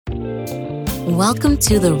Welcome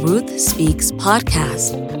to the Ruth Speaks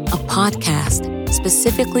podcast, a podcast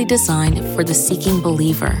specifically designed for the seeking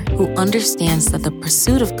believer who understands that the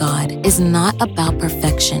pursuit of God is not about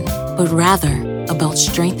perfection, but rather about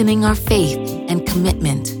strengthening our faith and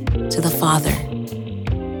commitment to the Father.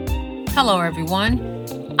 Hello,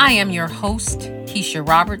 everyone. I am your host, Keisha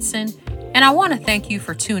Robertson, and I want to thank you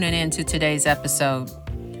for tuning in to today's episode.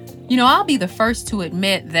 I'll be the first to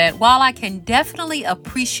admit that while I can definitely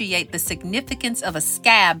appreciate the significance of a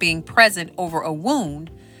scab being present over a wound,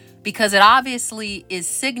 because it obviously is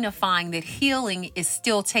signifying that healing is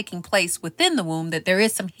still taking place within the wound, that there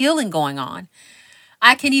is some healing going on,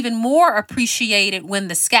 I can even more appreciate it when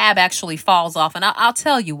the scab actually falls off. And I'll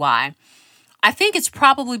tell you why. I think it's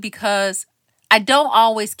probably because I don't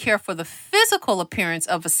always care for the physical appearance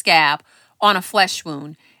of a scab on a flesh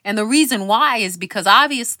wound. And the reason why is because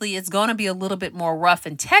obviously it's going to be a little bit more rough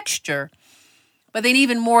in texture. But then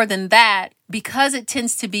even more than that, because it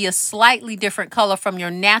tends to be a slightly different color from your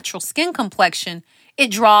natural skin complexion, it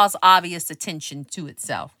draws obvious attention to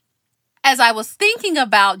itself. As I was thinking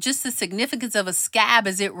about just the significance of a scab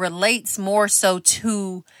as it relates more so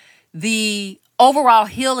to the overall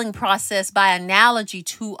healing process by analogy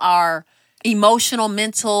to our emotional,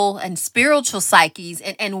 mental, and spiritual psyches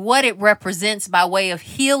and what it represents by way of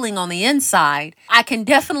healing on the inside, I can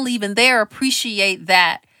definitely even there appreciate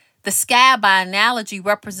that the scab by analogy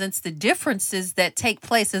represents the differences that take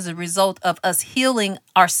place as a result of us healing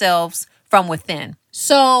ourselves from within.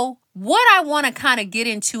 So what I want to kind of get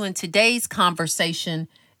into in today's conversation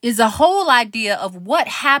is a whole idea of what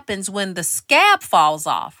happens when the scab falls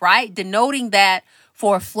off, right? Denoting that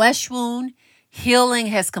for a flesh wound, healing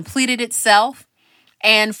has completed itself.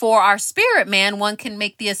 And for our spirit man, one can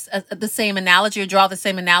make the same analogy or draw the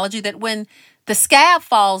same analogy that when the scab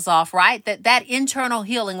falls off, right, that internal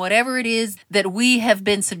healing, whatever it is that we have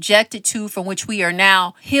been subjected to, from which we are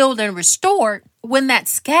now healed and restored, when that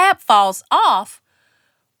scab falls off,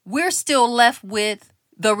 we're still left with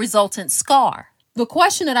the resultant scar. The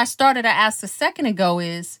question that I started to ask a second ago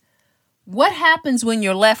is, what happens when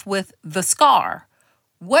you're left with the scar?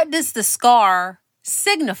 What does the scar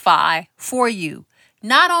signify for you?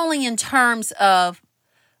 Not only in terms of,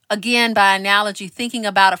 again, by analogy, thinking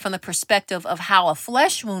about it from the perspective of how a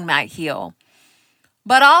flesh wound might heal,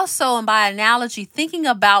 but also, and by analogy, thinking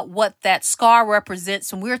about what that scar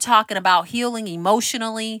represents when we're talking about healing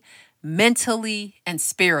emotionally, mentally, and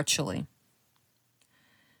spiritually.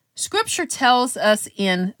 Scripture tells us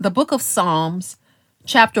in the book of Psalms,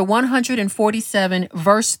 chapter 147,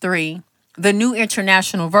 verse 3, the New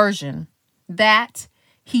International Version, that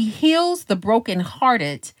he heals the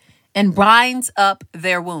brokenhearted and binds up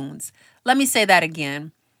their wounds. Let me say that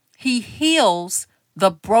again. He heals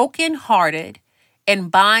the brokenhearted and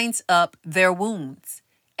binds up their wounds.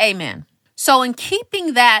 Amen. So in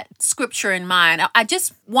keeping that scripture in mind, I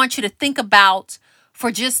just want you to think about for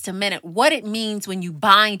just a minute what it means when you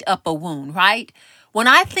bind up a wound, right? When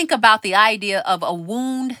I think about the idea of a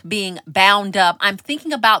wound being bound up, I'm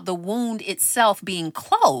thinking about the wound itself being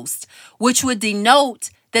closed, which would denote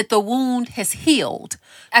that the wound has healed.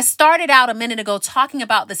 I started out a minute ago talking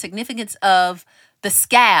about the significance of the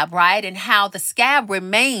scab, right? And how the scab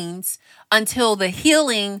remains until the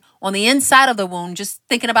healing on the inside of the wound, just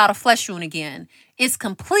thinking about a flesh wound again, is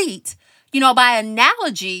complete. By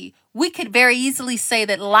analogy, we could very easily say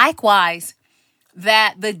that likewise,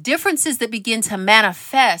 that the differences that begin to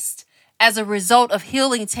manifest as a result of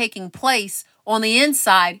healing taking place on the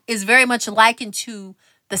inside is very much likened to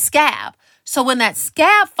the scab. So when that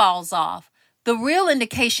scab falls off, the real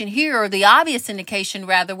indication here, or the obvious indication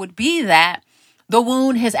rather, would be that the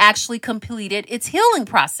wound has actually completed its healing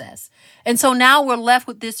process. And so now we're left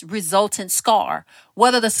with this resultant scar,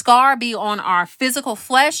 whether the scar be on our physical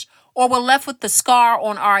flesh or we're left with the scar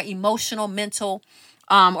on our emotional, mental,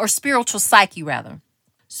 or spiritual psyche, rather.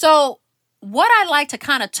 So what I'd like to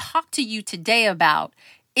kind of talk to you today about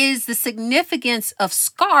is the significance of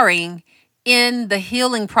scarring in the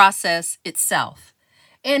healing process itself.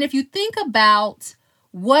 And if you think about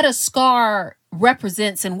what a scar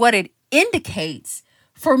represents and what it indicates,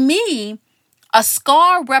 for me, a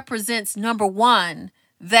scar represents, number one,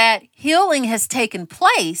 that healing has taken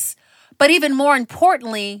place, but even more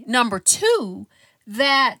importantly, number two,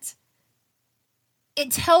 that it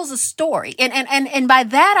tells a story. And by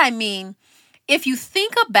that, I mean, if you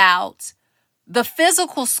think about the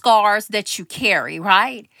physical scars that you carry,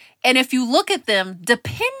 right? And if you look at them,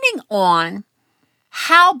 depending on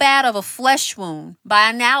how bad of a flesh wound, by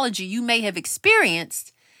analogy, you may have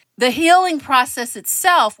experienced, the healing process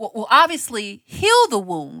itself will obviously heal the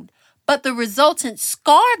wound, but the resultant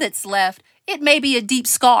scar that's left, It may be a deep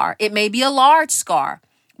scar. It may be a large scar.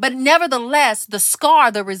 But nevertheless, the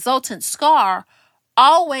scar, the resultant scar,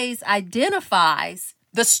 always identifies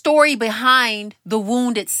the story behind the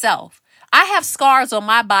wound itself. I have scars on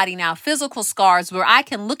my body now, physical scars, where I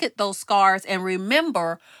can look at those scars and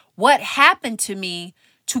remember what happened to me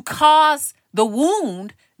to cause the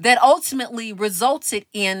wound that ultimately resulted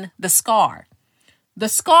in the scar. The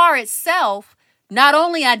scar itself not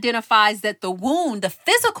only identifies that the wound, the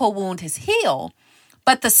physical wound, has healed,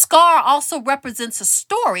 but the scar also represents a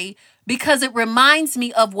story because it reminds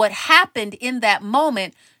me of what happened in that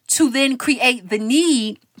moment to then create the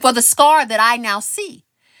need for the scar that I now see.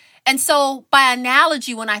 And so by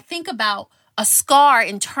analogy, when I think about a scar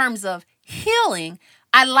in terms of healing,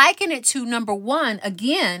 I liken it to, number one,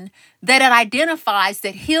 again, that it identifies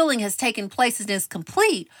that healing has taken place and is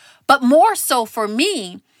complete. But more so for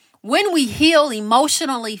me, when we heal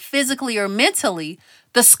emotionally, physically, or mentally,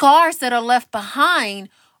 the scars that are left behind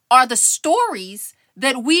are the stories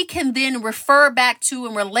that we can then refer back to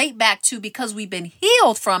and relate back to because we've been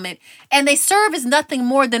healed from it. And they serve as nothing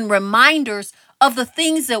more than reminders of the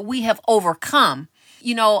things that we have overcome.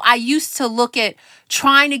 You know, I used to look at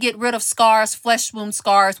trying to get rid of scars, flesh wound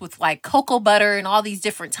scars with like cocoa butter and all these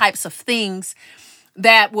different types of things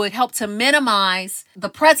that would help to minimize the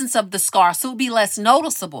presence of the scar so it would be less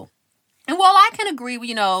noticeable. And while I can agree,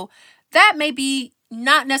 that may be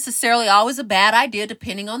not necessarily always a bad idea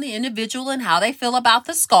depending on the individual and how they feel about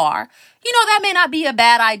the scar. That may not be a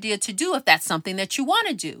bad idea to do if that's something that you want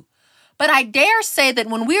to do. But I dare say that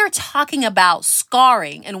when we're talking about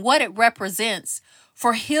scarring and what it represents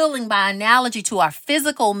for healing by analogy to our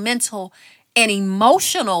physical, mental, and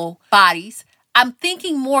emotional bodies, I'm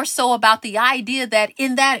thinking more so about the idea that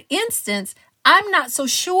in that instance, I'm not so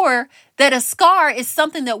sure that a scar is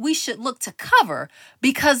something that we should look to cover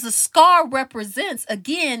because the scar represents,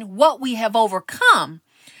 again, what we have overcome.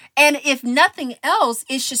 And if nothing else,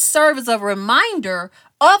 it should serve as a reminder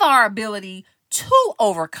of our ability to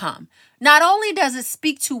overcome. Not only does it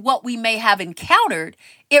speak to what we may have encountered,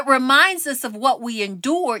 it reminds us of what we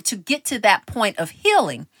endured to get to that point of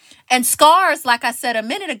healing. And scars, like I said a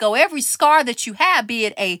minute ago, every scar that you have, be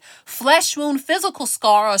it a flesh wound, physical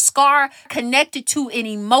scar, or a scar connected to an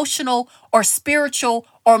emotional or spiritual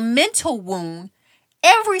or mental wound,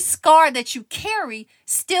 every scar that you carry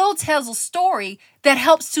still tells a story that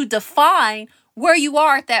helps to define where you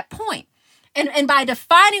are at that point. And by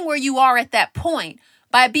defining where you are at that point,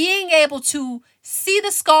 by being able to see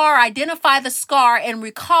the scar, identify the scar, and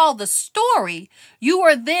recall the story, you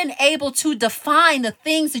are then able to define the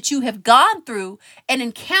things that you have gone through and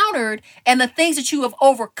encountered and the things that you have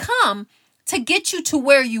overcome to get you to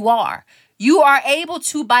where you are. You are able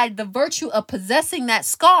to, by the virtue of possessing that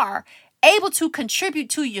scar, able to contribute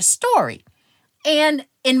to your story. And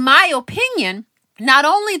in my opinion, not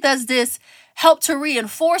only does this help to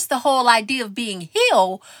reinforce the whole idea of being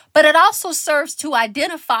healed, but it also serves to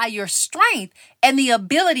identify your strength and the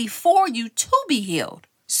ability for you to be healed.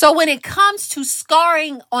 So when it comes to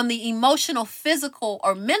scarring on the emotional, physical,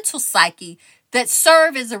 or mental psyche that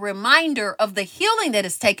serve as a reminder of the healing that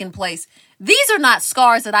has taken place, these are not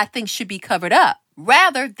scars that I think should be covered up.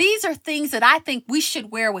 Rather, these are things that I think we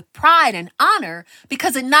should wear with pride and honor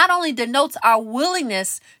because it not only denotes our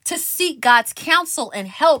willingness to seek God's counsel and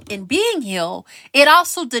help in being healed, it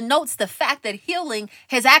also denotes the fact that healing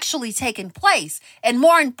has actually taken place. And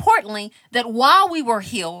more importantly, that while we were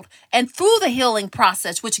healed and through the healing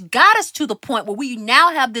process, which got us to the point where we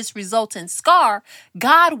now have this resultant scar,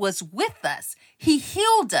 God was with us. He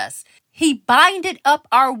healed us. He binded up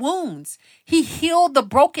our wounds. He healed the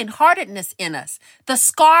brokenheartedness in us. The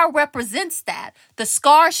scar represents that. The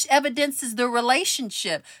scar evidences the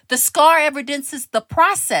relationship. The scar evidences the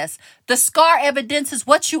process. The scar evidences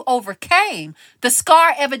what you overcame. The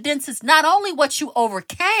scar evidences not only what you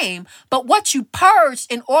overcame, but what you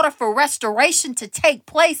purged in order for restoration to take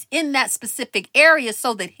place in that specific area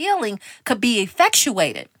so that healing could be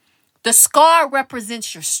effectuated. The scar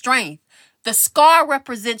represents your strength. The scar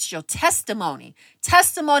represents your testimony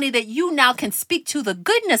that you now can speak to the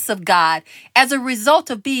goodness of God as a result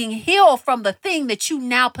of being healed from the thing that you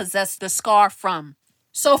now possess the scar from.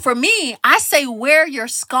 So for me, I say wear your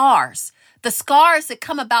scars, the scars that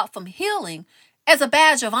come about from healing, as a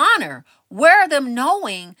badge of honor. Wear them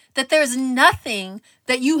knowing that there's nothing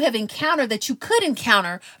that you have encountered that you could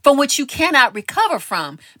encounter from which you cannot recover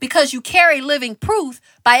from, because you carry living proof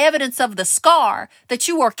by evidence of the scar that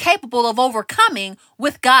you are capable of overcoming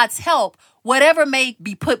with God's help, whatever may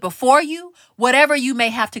be put before you, whatever you may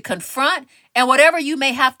have to confront, and whatever you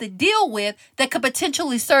may have to deal with that could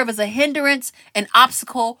potentially serve as a hindrance, an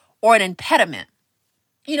obstacle, or an impediment.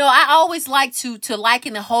 I always like to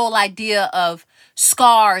liken the whole idea of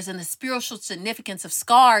scars and the spiritual significance of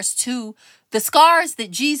scars to the scars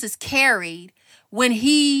that Jesus carried when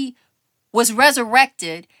he was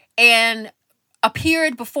resurrected and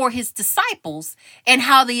appeared before his disciples, and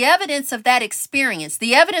how the evidence of that experience,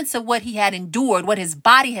 the evidence of what he had endured, what his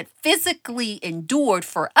body had physically endured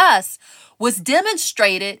for us, was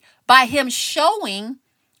demonstrated by him showing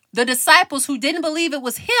the disciples who didn't believe it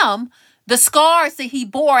was him the scars that he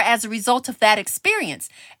bore as a result of that experience.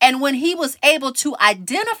 And when he was able to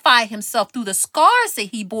identify himself through the scars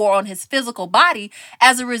that he bore on his physical body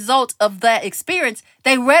as a result of that experience,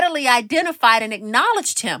 they readily identified and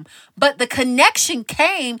acknowledged him. But the connection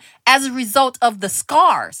came as a result of the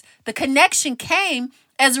scars. The connection came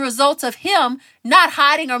as a result of him not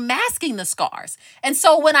hiding or masking the scars. And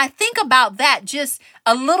so when I think about that just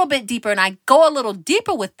a little bit deeper, and I go a little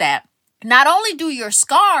deeper with that, not only do your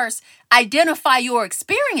scars identify your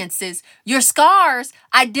experiences, your scars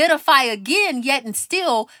identify again, yet and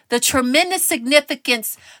still, the tremendous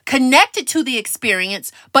significance connected to the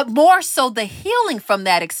experience, but more so the healing from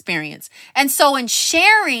that experience. And so in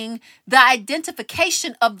sharing the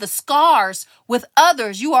identification of the scars with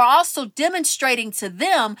others, you are also demonstrating to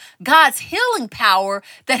them God's healing power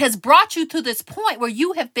that has brought you to this point where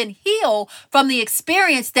you have been healed from the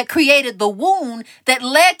experience that created the wound that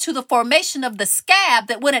led to the formation of the scab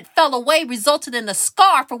that, when it fell away, resulted in the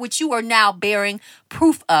scar for which you are now bearing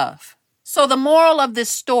proof of. So the moral of this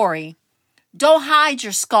story: don't hide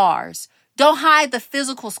your scars. Don't hide the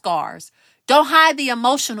physical scars. Don't hide the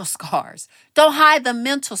emotional scars. Don't hide the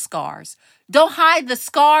mental scars. Don't hide the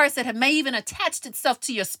scars that have may even attached itself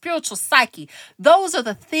to your spiritual psyche. Those are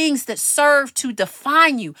the things that serve to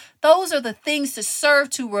define you. Those are the things that serve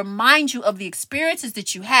to remind you of the experiences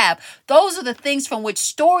that you have. Those are the things from which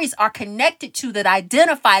stories are connected to that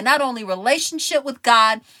identify not only relationship with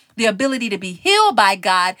God, the ability to be healed by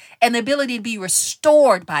God, and the ability to be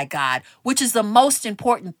restored by God, which is the most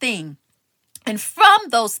important thing. And from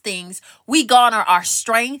those things, we garner our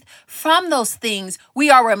strength. From those things,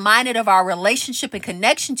 we are reminded of our relationship and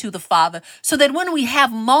connection to the Father, so that when we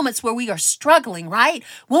have moments where we are struggling, right?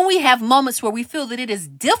 When we have moments where we feel that it is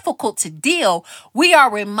difficult to deal, we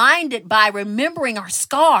are reminded by remembering our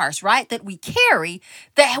scars, right, that we carry,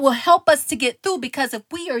 that will help us to get through. Because if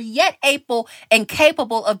we are yet able and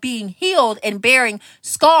capable of being healed and bearing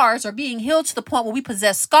scars, or being healed to the point where we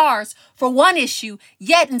possess scars for one issue,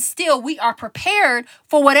 yet and still we are prepared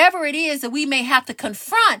for whatever it is that we may have to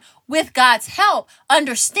confront with God's help,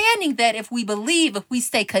 understanding that if we believe, if we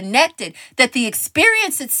stay connected, that the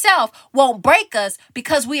experience itself won't break us,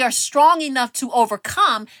 because we are strong enough to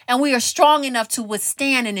overcome, and we are strong enough to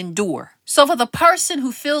withstand and endure. So for the person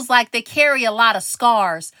who feels like they carry a lot of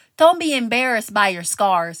scars, don't be embarrassed by your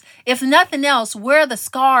scars. If nothing else, wear the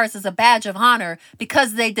scars as a badge of honor,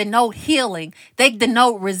 because they denote healing. They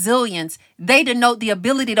denote resilience. They denote the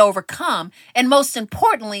ability to overcome. And most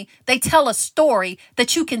importantly, they tell a story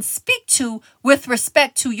that you can speak to with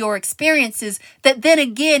respect to your experiences, that then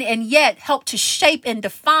again and yet help to shape and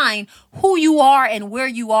define who you are and where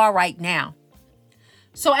you are right now.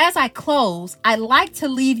 So as I close, I'd like to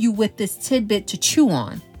leave you with this tidbit to chew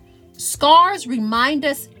on. Scars remind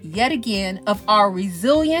us yet again of our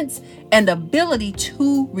resilience and ability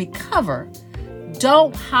to recover.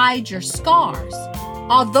 Don't hide your scars.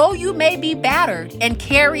 Although you may be battered and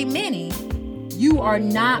carry many, you are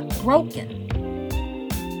not broken.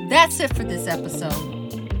 That's it for this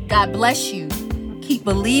episode. God bless you. Keep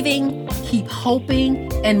believing, keep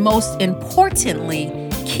hoping, and most importantly,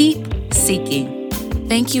 keep seeking.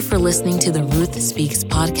 Thank you for listening to the Ruth Speaks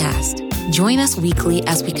podcast. Join us weekly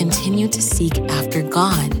as we continue to seek after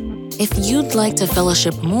God. If you'd like to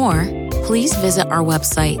fellowship more, please visit our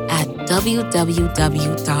website at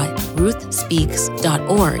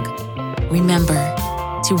www.ruthspeaks.org. Remember,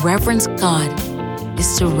 to reverence God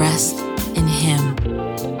is to rest in Him.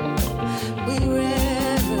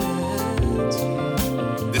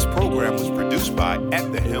 This program was produced by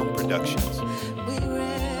Helm Productions.